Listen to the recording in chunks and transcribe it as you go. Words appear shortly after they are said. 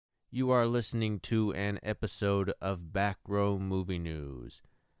You are listening to an episode of Back Row Movie News.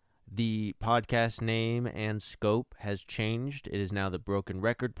 The podcast name and scope has changed. It is now the Broken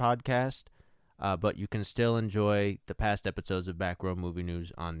Record Podcast, but you can still enjoy the past episodes of Back Row Movie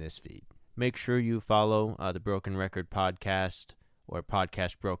News on this feed. Make sure you follow the Broken Record Podcast or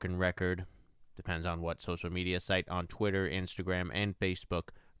Podcast Broken Record, depends on what social media site, on Twitter, Instagram, and Facebook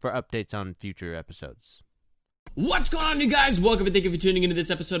for updates on future episodes. What's going on, you guys? Welcome and thank you for tuning into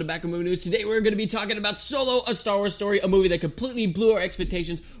this episode of Back Row Movie News. Today we're going to be talking about Solo, a Star Wars story, a movie that completely blew our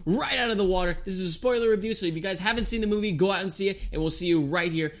expectations right out of the water. This is a spoiler review, so if you guys haven't seen the movie, go out and see it, and we'll see you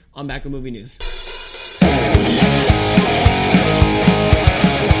right here on Back Row Movie News.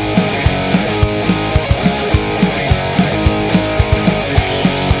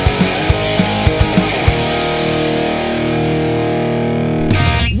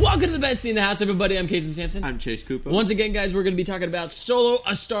 Best in the house, everybody. I'm Casey Sampson. I'm Chase Cooper. Once again, guys, we're going to be talking about Solo,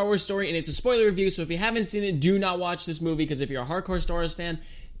 a Star Wars story, and it's a spoiler review, so if you haven't seen it, do not watch this movie, because if you're a hardcore Star Wars fan,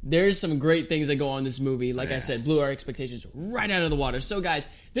 there's some great things that go on in this movie. Like I said, blew our expectations right out of the water. So, guys,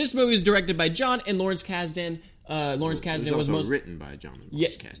 this movie is directed by John and Lawrence Kasdan. Lawrence Kasdan was also written by John and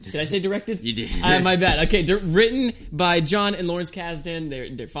Lawrence Kasdan. Did I say directed? You did. My bad. Okay, written by John and Lawrence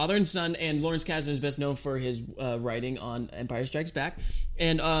Kasdan. They're father and son, and Lawrence Kasdan is best known for his writing on Empire Strikes Back.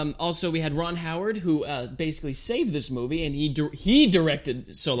 And also we had Ron Howard, who basically saved this movie, and he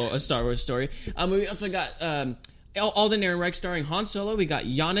directed Solo, a Star Wars story. We also got Alden Ehrenreich starring Han Solo. We got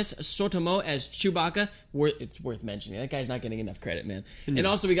Giannis Sotomo as Chewbacca. It's worth mentioning. That guy's not getting enough credit, man. No. And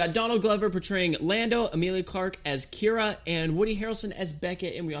also we got Donald Glover portraying Lando, Emilia Clarke as Kira, and Woody Harrelson as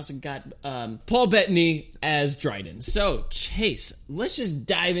Beckett. And we also got Paul Bettany as Dryden. So, Chase, let's just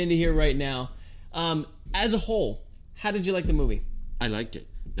dive into here right now. As a whole, how did you like the movie? I liked it.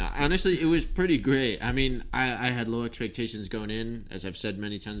 No, honestly, it was pretty great. I mean, I had low expectations going in. As I've said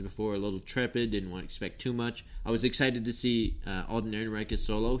many times before, a little trepid, didn't want to expect too much. I was excited to see Alden Ehrenreich as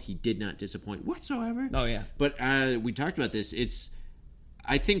Solo. He did not disappoint whatsoever. Oh, yeah. But we talked about this.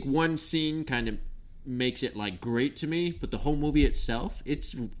 I think one scene kind of makes it like great to me, but the whole movie itself,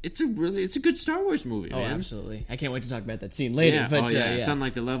 it's a good Star Wars movie, man. Oh, absolutely. I can't wait to talk about that scene later. Yeah, but, it's on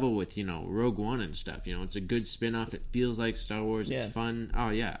like the level with, Rogue One and stuff. It's a good spin-off. It feels like Star Wars. Yeah. It's fun.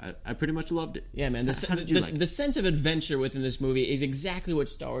 Oh, yeah. I pretty much loved it. Yeah, man. The sense of adventure within this movie is exactly what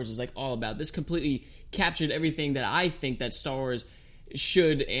Star Wars is like all about. This completely captured everything that I think that Star Wars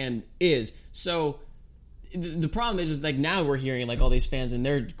should and is. So the problem is like now we're hearing like all these fans and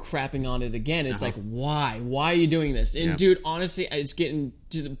they're crapping on it again. It's like, why are you doing this? And dude, honestly, it's getting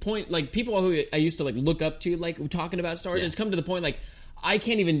to the point like people who I used to like look up to like talking about Star Wars, it's come to the point like I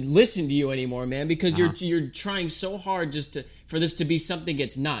can't even listen to you anymore, man, because you're trying so hard just for this to be something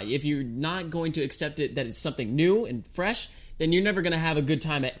it's not. If you're not going to accept it that it's something new and fresh, then you're never going to have a good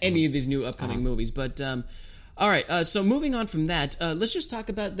time at any of these new upcoming movies. But all right, so moving on from that, let's just talk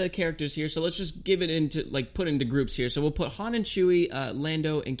about the characters here. So let's just give it into, like, put into groups here. So we'll put Han and Chewie,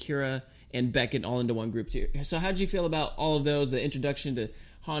 Lando and Kira and Beckett all into one group too. So how did you feel about all of those, the introduction to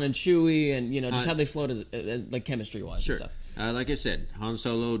Han and Chewie and, just how they float as like chemistry-wise and stuff? Like I said, Han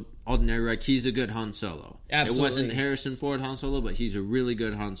Solo, Alden Ehrenreich, he's a good Han Solo. Absolutely. It wasn't Harrison Ford Han Solo, but he's a really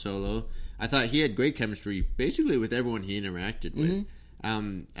good Han Solo. I thought he had great chemistry basically with everyone he interacted with.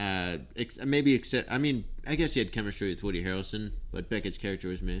 I guess he had chemistry with Woody Harrelson, but Beckett's character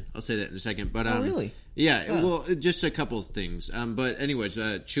was meh. I'll say that in a second. But really? Yeah. Well, just a couple of things. But anyways,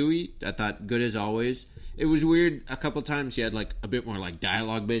 Chewie, I thought good as always. It was weird. A couple times he had like a bit more like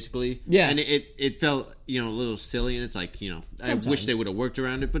dialogue, basically. Yeah. And it felt a little silly, and it's like sometimes. I wish they would have worked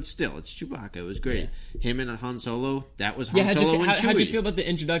around it, but still, it's Chewbacca. It was great. Yeah. Him and Han Solo. That was Han Solo and Chewie. How'd you feel about the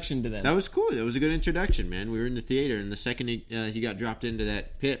introduction to them? That was cool. That was a good introduction, man. We were in the theater, and the second he got dropped into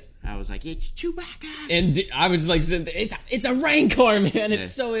that pit, I was like, it's Chewbacca. And I was like, it's a Rancor, man. It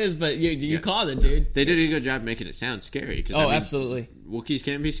so is, but you called it, dude. They did a good job making it sound scary. Absolutely. Wookiees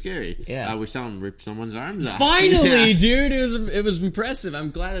can be scary. Yeah. We saw him rip someone's arms off. Finally, dude. It was impressive.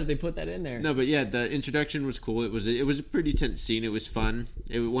 I'm glad that they put that in there. No, but yeah, the introduction was cool. It was a pretty tense scene. It was fun.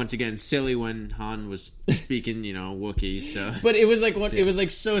 It was, once again, silly when Han was speaking, Wookiee. So. But it was like it was like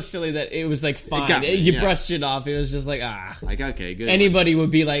so silly that it was like fine. You brushed it off. It was just like Like, okay, good. Anybody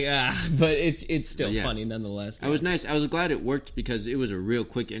would be like but it's still funny nonetheless. It was nice. I was glad it worked because it was a real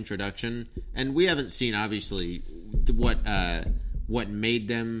quick introduction, and we haven't seen obviously what made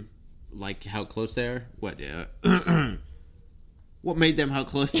them like how close they are. What made them how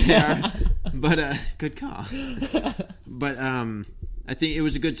close they are. But good call. But I think it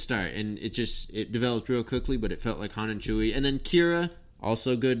was a good start, and it developed real quickly, but it felt like Han and Chewie. And then Kira,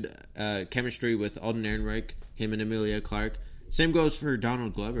 also good chemistry with Alden Ehrenreich, him and Emilia Clarke. Same goes for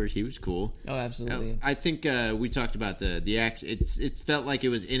Donald Glover. He was cool. Oh, absolutely. I think we talked about the accent. It felt like it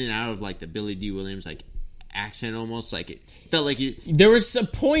was in and out of like the Billy D. Williams like accent almost. Like it felt like you. There was some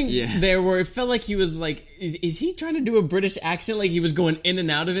points there where it felt like he was like, is he trying to do a British accent? Like he was going in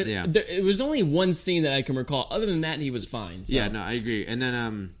and out of it. Yeah. It was only one scene that I can recall. Other than that, he was fine. So. Yeah, no, I agree. And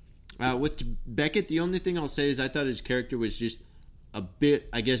then with Beckett, the only thing I'll say is I thought his character was just a bit,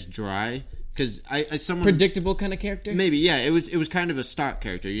 I guess, dry. Because someone predictable kind of character. Maybe, yeah. It was kind of a stock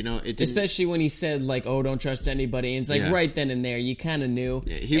character, you know. Especially when he said like, "Oh, don't trust anybody," and it's like right then and there, you kind of knew.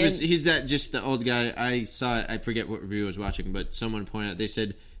 Yeah, he's that just the old guy. I saw it. I forget what review I was watching, but someone pointed out they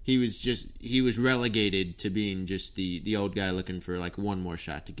said he was relegated to being just the old guy looking for like one more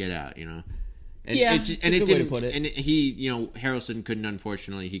shot to get out, you know. And it's a good way to put it. And he, you know, Harrelson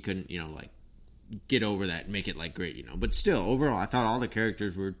couldn't, you know, like get over that and make it like great, you know. But still, overall, I thought all the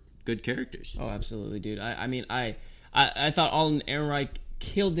characters were good characters. Oh, absolutely, dude. I mean, I thought Alden Ehrenreich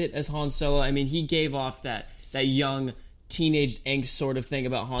killed it as Han Solo. I mean, he gave off that young teenage angst sort of thing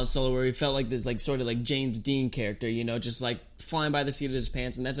about Han Solo, where he felt like this like sort of like James Dean character, you know, just like flying by the seat of his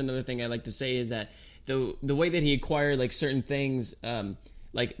pants. And that's another thing I like to say is that the way that he acquired like certain things.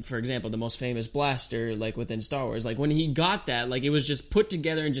 Like, for example, the most famous blaster, like, within Star Wars. Like, when he got that, like, it was just put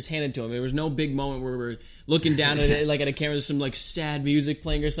together and just handed to him. There was no big moment where we're looking down at it, like, at a camera, there's some, like, sad music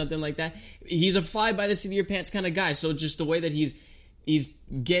playing or something like that. He's a fly-by-the-seat-of-your-pants kind of guy. So just the way that he's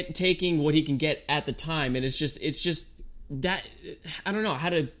taking what he can get at the time, and it's just that, I don't know how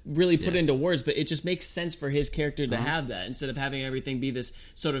to really put it into words, but it just makes sense for his character to have that instead of having everything be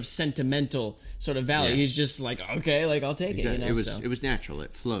this sort of sentimental sort of value. He's just like, okay, like I'll take it. You know? It was natural.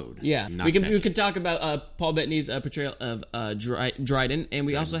 It flowed. Yeah, we could talk about Paul Bettany's portrayal of Dryden, and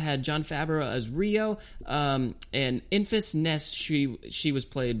we also had Jon Favreau as Rio, and Enfys Nest. She was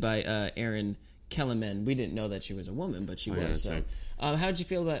played by Erin Kellerman. We didn't know that she was a woman, but she was. Yeah, so. right. How did you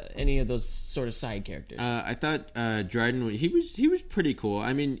feel about any of those sort of side characters? I thought Dryden, he was pretty cool.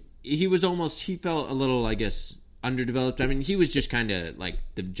 I mean, he felt a little, I guess, underdeveloped. I mean, he was just kind of like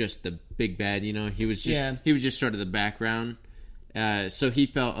the big bad, you know. He was just sort of the background. So he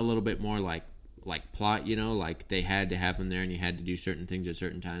felt a little bit more like plot, you know, like they had to have him there and you had to do certain things at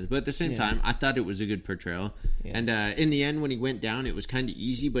certain times. But at the same time, I thought it was a good portrayal. Yeah. And in the end, when he went down, it was kind of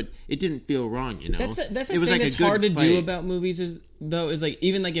easy, but it didn't feel wrong, you know. That's the thing that's hard to do about movies is like,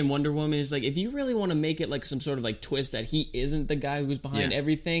 even like in Wonder Woman, is like, if you really want to make it like some sort of like twist that he isn't the guy who's behind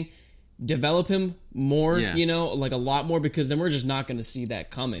everything, develop him more, you know, like a lot more, because then we're just not going to see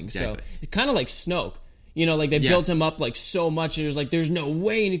that coming. Exactly. So kind of like Snoke. You know, like they built him up like so much, and it was like there's no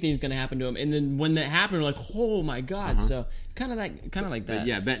way anything's gonna happen to him. And then when that happened, we're like, oh my god! So kind of like that. But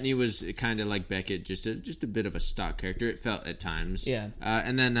yeah, Bettany was kind of like Beckett, just a bit of a stock character. It felt at times. Yeah.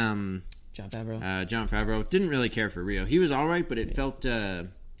 And then Jon Favreau. Jon Favreau didn't really care for Rio. He was all right, but it felt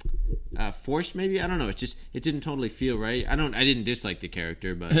forced. Maybe, I don't know. It didn't totally feel right. I didn't dislike the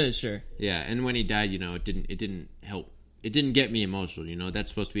character, but sure. Yeah, and when he died, you know, it didn't help. It didn't get me emotional, you know.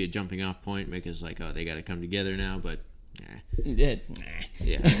 That's supposed to be a jumping off point, make us like, oh, they got to come together now, but yeah.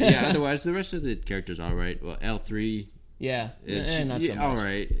 Otherwise, the rest of the characters all right. Well, L3, it's not so much. All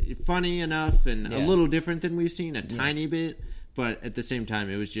right, funny enough, and a little different than we've seen a tiny bit, but at the same time,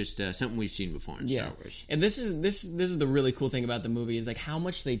 it was just something we've seen before in Star Wars. And this is the really cool thing about the movie is like how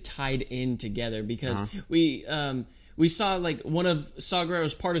much they tied in together, because we saw like one of Saw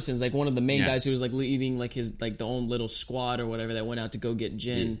Gerrera's partisans, like one of the main guys who was like leading like his like the own little squad or whatever that went out to go get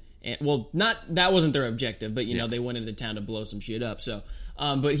Jyn. And, well, that wasn't their objective, but you know they went into town to blow some shit up. So,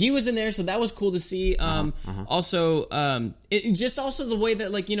 but he was in there, so that was cool to see. Also, just also the way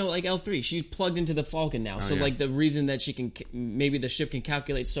that like you know like L3, she's plugged into the Falcon now. So like the reason that she can maybe the ship can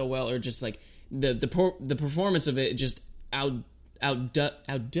calculate so well, or just like the performance of it just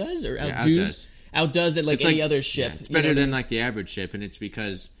outdoes it like any other ship. Yeah, it's better than like the average ship, and it's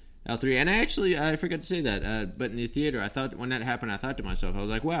because L3. And I forgot to say that, but in the theater, I thought when that happened, I thought to myself, I was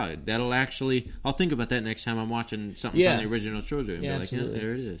like, wow, I'll think about that next time I'm watching something from the original trilogy. And be like, yeah,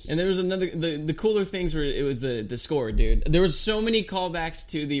 there it is. And there was the cooler things were, it was the score, dude. There was so many callbacks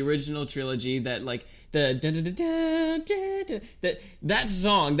to the original trilogy that like that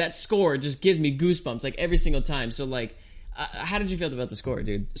song, that score just gives me goosebumps like every single time. So like, how did you feel about the score,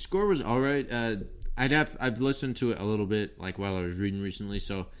 dude? The score was all right. I've listened to it a little bit, like while I was reading recently,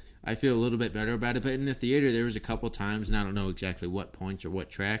 so I feel a little bit better about it. But in the theater, there was a couple times, and I don't know exactly what points or what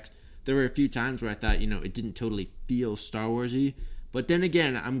tracks. There were a few times where I thought, you know, it didn't totally feel Star Wars-y. But then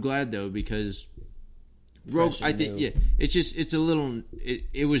again, I'm glad though, because it's a little.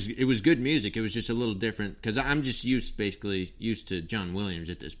 It was good music. It was just a little different because I'm just used to John Williams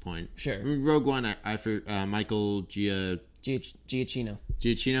at this point. Sure. Rogue One, Michael Giacchino.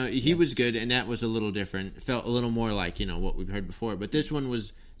 Giacchino, he was good, and that was a little different. It felt a little more like, what we've heard before. But this one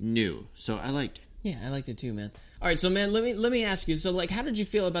was new, so I liked it. Yeah, I liked it too, man. All right, so man, let me ask you. So, like, how did you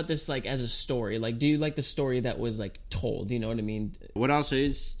feel about this, like, as a story? Like, do you like the story that was like told? You know what I mean? What I'll say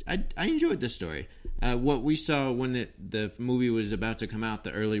is, I enjoyed the story. What we saw when the movie was about to come out,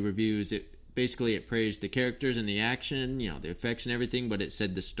 the early reviews, it praised the characters and the action, the effects and everything. But it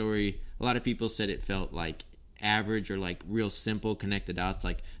said the story. A lot of people said it felt like average or like real simple, connect the dots.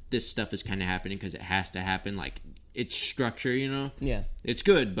 Like this stuff is kind of happening because it has to happen. Like its structure, Yeah. It's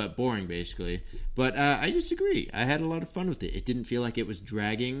good, but boring, basically. But I disagree. I had a lot of fun with it. It didn't feel like it was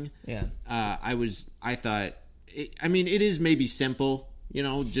dragging. Yeah. I thought, it is maybe simple,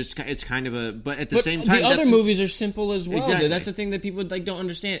 it's kind of a, but at the same time, the other movies are simple as well. Exactly. That's the thing that people like don't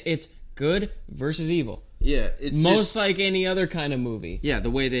understand. It's good versus evil. Yeah. It's most like any other kind of movie. Yeah,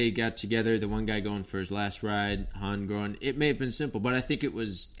 the way they got together, the one guy going for his last ride, Han growing, it may have been simple, but I think it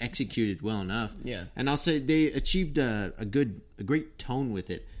was executed well enough. Yeah. And I'll say they achieved a great tone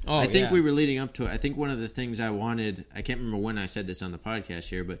with it. Oh, I think yeah. we were leading up to it. I think one of the things I wanted, I can't remember when I said this on the podcast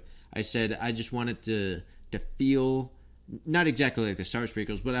here, but I said I just wanted to feel, not exactly like the Star Wars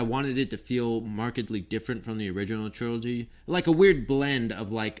prequels, but I wanted it to feel markedly different from the original trilogy, like a weird blend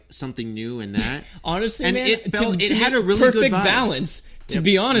of like something new and that. Honestly, and man, it had a really perfect good vibe. balance. To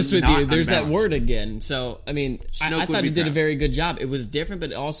be honest with you, there's that unbalanced. word again. So I mean, I thought it did a proud. very good job. It was different,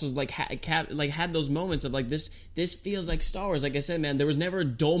 but it also like had those moments of like this feels like Star Wars. Like I said, man, there was never a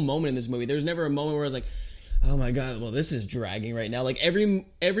dull moment in this movie. There was never a moment where I was like, oh my god, well this is dragging right now. Like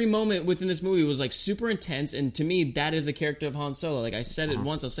every moment within this movie was like super intense, and to me that is a character of Han Solo. Like I said it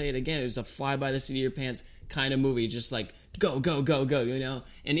once, I'll say it again. It was a fly by the seat of your pants kind of movie, just like go,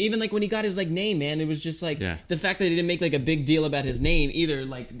 and even like when he got his like name, man, it was just like the fact that he didn't make like a big deal about his name either,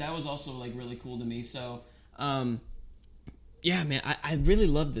 like that was also like really cool to me. So yeah, man, I really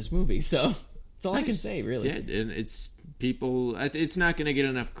loved this movie, so that's all I can say, really. Yeah, and it's not going to get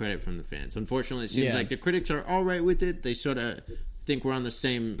enough credit from the fans. Unfortunately, it seems like the critics are all right with it. They sort of think we're on the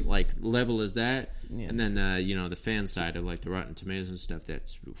same like level as that, and then the fan side of like the Rotten Tomatoes and stuff.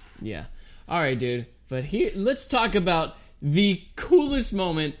 That's oof. Yeah. All right, dude. But here, let's talk about the coolest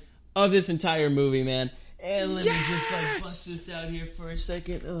moment of this entire movie, man. And let me just like bust this out here for a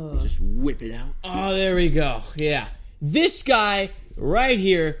second. Just whip it out. Oh, there we go. Yeah, this guy right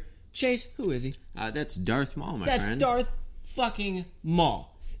here, Chase. Who is he? That's Darth Maul, my That's friend. Darth fucking Maul.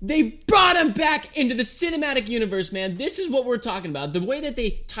 They brought him back into the cinematic universe, man. This is what we're talking about. The way that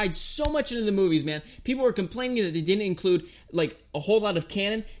they tied so much into the movies, man. People were complaining that they didn't include, like, a whole lot of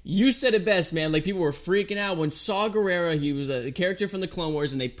canon. You said it best, man. Like, people were freaking out when Saw Gerrera, he was a character from the Clone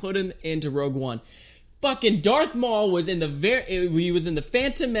Wars, and they put him into Rogue One. Fucking Darth Maul was in he was in the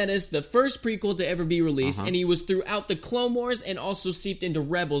Phantom Menace, the first prequel to ever be released, and he was throughout the Clone Wars and also seeped into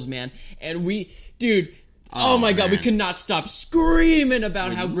Rebels, man. And dude... Oh my god, we could not stop screaming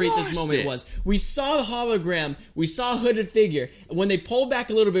about how great this moment was. We saw the hologram, we saw a hooded figure. When they pulled back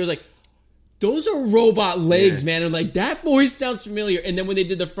a little bit, it was like, those are robot legs, man. And like, that voice sounds familiar. And then when they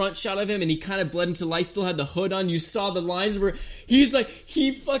did the front shot of him and he kind of bled into light, still had the hood on, you saw the lines where he's like,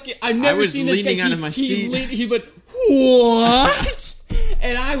 I've never seen this guy. He went, what?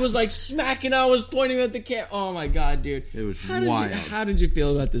 And I was like smacking, I was pointing at the camera. Oh my god, dude. It was wild. How did you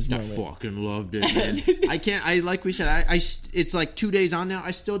feel about this moment? I fucking loved it, man. Like we said, it's like 2 days on now.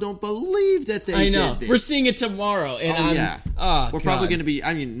 I still don't believe that they did this. We're seeing it tomorrow. And we're probably going to be,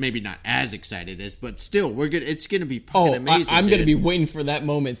 maybe not as excited as, but still, it's going to be fucking amazing. I'm going to be waiting for that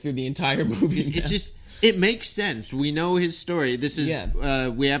moment through the entire movie. It's just... It makes sense. We know his story. This is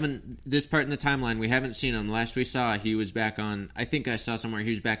we haven't this part in the timeline we haven't seen him. Last we saw, he was back on. I think I saw somewhere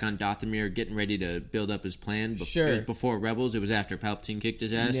he was back on Dathomir, getting ready to build up his plan. Sure, it was before Rebels. It was after Palpatine kicked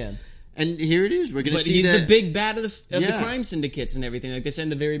his ass. Yeah. And here it is. We're going to see he's the big bad of the crime syndicates and everything, like they said in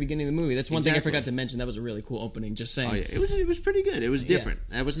the very beginning of the movie. That's one thing I forgot to mention. That was a really cool opening. Just saying. Oh yeah, it was pretty good. It was different.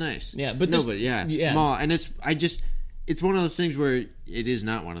 That was nice. Yeah, but Maul, and it's one of those things where it is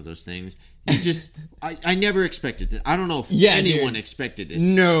not one of those things. You just, I never expected this. I don't know if anyone expected this.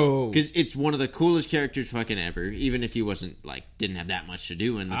 No. Because it's one of the coolest characters fucking ever, even if he didn't have that much to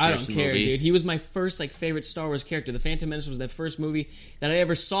do in the first movie. I don't care, dude. He was my first, favorite Star Wars character. The Phantom Menace was the first movie that I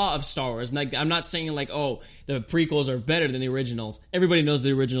ever saw of Star Wars. And I'm not saying, the prequels are better than the originals. Everybody knows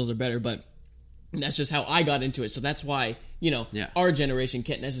the originals are better, but And that's just how I got into it. So that's why, Yeah. our generation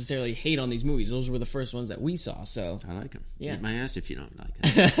can't necessarily hate on these movies. Those were the first ones that we saw. So I like them. Yeah. Eat my ass if you don't like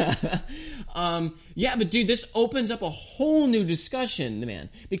that. yeah, but dude, this opens up a whole new discussion, man.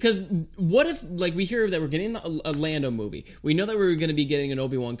 Because what if, like, we hear that we're getting a Lando movie. We know that we're going to be getting an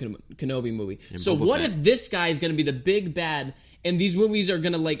Obi-Wan Kenobi movie. So Boba what Fett. if this guy is going to be the big bad, and these movies are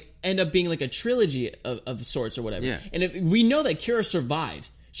going to, like, end up being like a trilogy of sorts or whatever? Yeah. And we know that Kira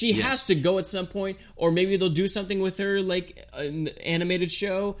survives. She has to go at some point, or maybe they'll do something with her, like an animated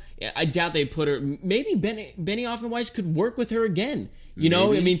show. I doubt they put her. Maybe Benioff and Weiss could work with her again. You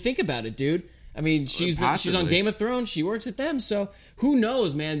know, I mean, think about it, dude. I mean, she's on Game of Thrones. She works at them, so who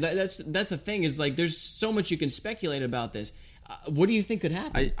knows, man? That's the thing, is like there's so much you can speculate about this. What do you think could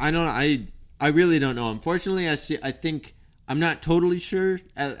happen? I don't know. I really don't know. Unfortunately, I think. I'm not totally sure.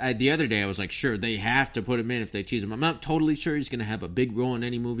 The other day, I was like, sure, they have to put him in if they tease him. I'm not totally sure he's going to have a big role in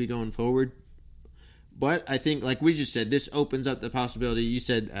any movie going forward. But I think, like we just said, this opens up the possibility. You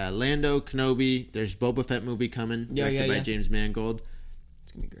said Lando, Kenobi, there's Boba Fett movie coming, directed by James Mangold.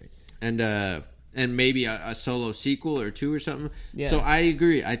 It's going to be great. And maybe a solo sequel or two or something. Yeah. So I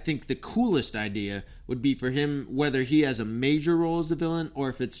agree. I think the coolest idea would be for him, whether he has a major role as the villain or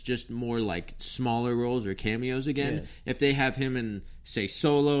if it's just more like smaller roles or cameos again. Yeah. If they have him in, say,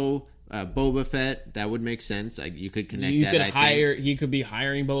 Solo, Boba Fett, that would make sense. Like, you could connect that. He could be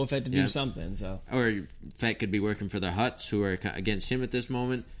hiring Boba Fett to do something. So, or Fett could be working for the Hutts, who are against him at this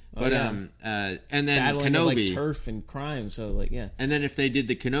moment. But and then battling Kenobi, like turf and crime. So, like, yeah. and then if they did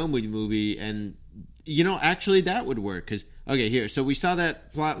the Kenobi movie, and actually that would work, because so we saw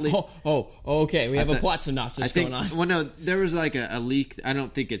that plot leak. Okay. We have a plot synopsis going on. Well, no, there was like a leak. I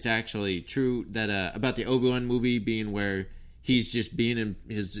don't think it's actually true that about the Obi-Wan movie being where he's just being in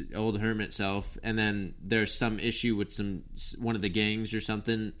his old hermit self, and then there's some issue with one of the gangs or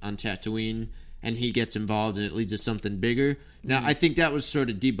something on Tatooine, and he gets involved, and it leads to something bigger. Now, I think that was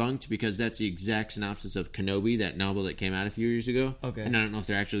sort of debunked because that's the exact synopsis of Kenobi, that novel that came out a few years ago. Okay. And I don't know if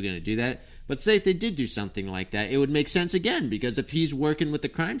they're actually going to do that. But say if they did do something like that, it would make sense again, because if he's working with the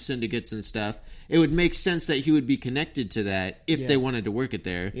crime syndicates and stuff, it would make sense that he would be connected to that if they wanted to work it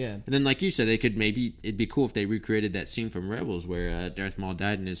there. Yeah. And then, like you said, it'd be cool if they recreated that scene from Rebels where Darth Maul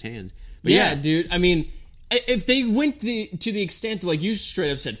died in his hands. But yeah, dude. I mean, if they went to the extent to, like you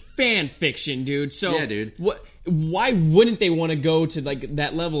straight up said, fan fiction, dude. So yeah, dude. Why wouldn't they want to go to like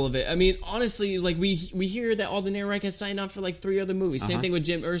that level of it? I mean, honestly, like we hear that Alden Ehrenreich has signed on for like 3 other movies. Same thing with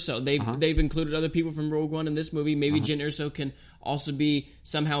Jyn Erso. They've included other people from Rogue One in this movie. Maybe Jyn Erso can also be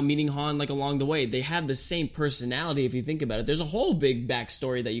somehow meeting Han like along the way. They have the same personality if you think about it. There's a whole big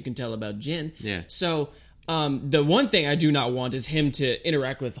backstory that you can tell about Jyn. Yeah. So. The one thing I do not want is him to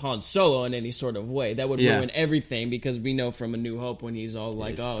interact with Han Solo in any sort of way. That would ruin everything, because we know from A New Hope when he's all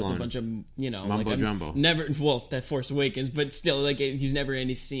like, it's a bunch of, mumbo jumbo. That Force Awakens, but still, like, he's never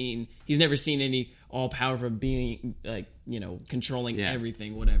seen any all-powerful being, like, controlling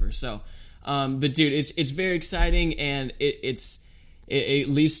everything, whatever. So, but dude, it's very exciting, and it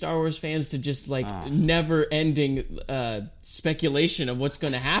leaves Star Wars fans to just like never-ending speculation of what's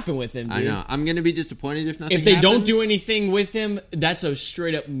going to happen with him, dude. I know. I'm going to be disappointed if nothing If they happens. don't do anything with him, that's a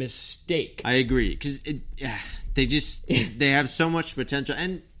straight-up mistake. I agree, because they have so much potential,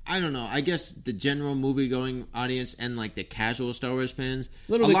 and I don't know. I guess the general movie-going audience and like the casual Star Wars fans,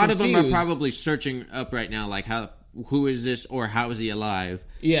 a lot of them are probably searching up right now, like who is this, or how is he alive?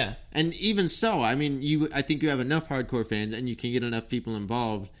 Yeah. And even so, I mean, I think you have enough hardcore fans, and you can get enough people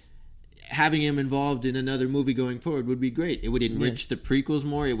involved. Having him involved in another movie going forward would be great. It would enrich the prequels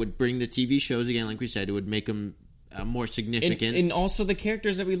more. It would bring the TV shows again, like we said. It would make them more significant. And also the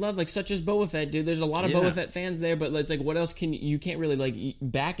characters that we love, like such as Boba Fett, dude. There's a lot of Boba Fett fans there, but it's like, what else you can't really like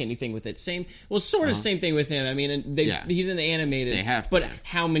back anything with it. Same thing with him. I mean, he's in the animated. They have to. But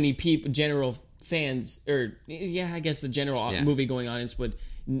how many general fans, or I guess the general movie going audience would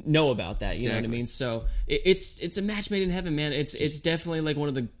know about that, you know what I mean? So it's a match made in heaven, man. It's definitely like one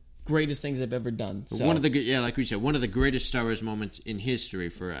of the greatest things I've ever done. So, one of the like we said, one of the greatest Star Wars moments in history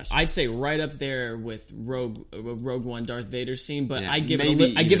for us. I'd say right up there with Rogue One Darth Vader scene, but I give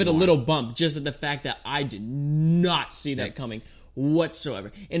it a little bump just at the fact that I did not see that coming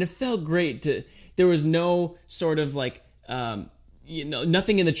whatsoever, and it felt great there was no sort of like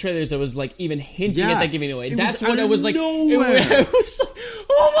nothing in the trailers that was like even hinting at that giving away. That's when it was like, it was like,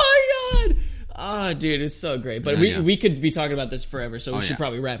 oh my god. Oh, dude, it's so great. But we could be talking about this forever, so we should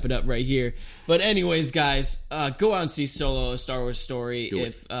probably wrap it up right here. But anyways, guys, go out and see Solo, A Star Wars Story.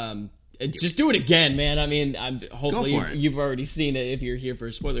 Just do it again, man. I mean, hopefully Go for it. you've already seen it if you're here for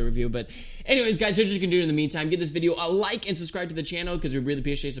a spoiler review. But anyways, guys, here's what you can do in the meantime. Give this video a like and subscribe to the channel because we really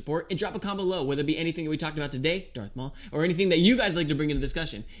appreciate support. And drop a comment below, whether it be anything that we talked about today, Darth Maul, or anything that you guys like to bring into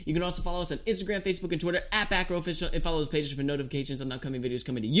discussion. You can also follow us on Instagram, Facebook, and Twitter at BackRowOfficial, and follow those pages for notifications on upcoming videos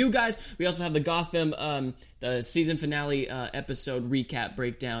coming to you guys. We also have the Gotham, the season finale episode recap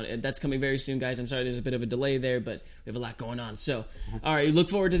breakdown. That's coming very soon, guys. I'm sorry there's a bit of a delay there, but we have a lot going on. So, all right, look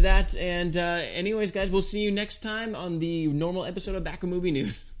forward to that. And anyways, guys, we'll see you next time on the normal episode of Backroom Movie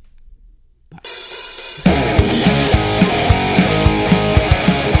News. Bye.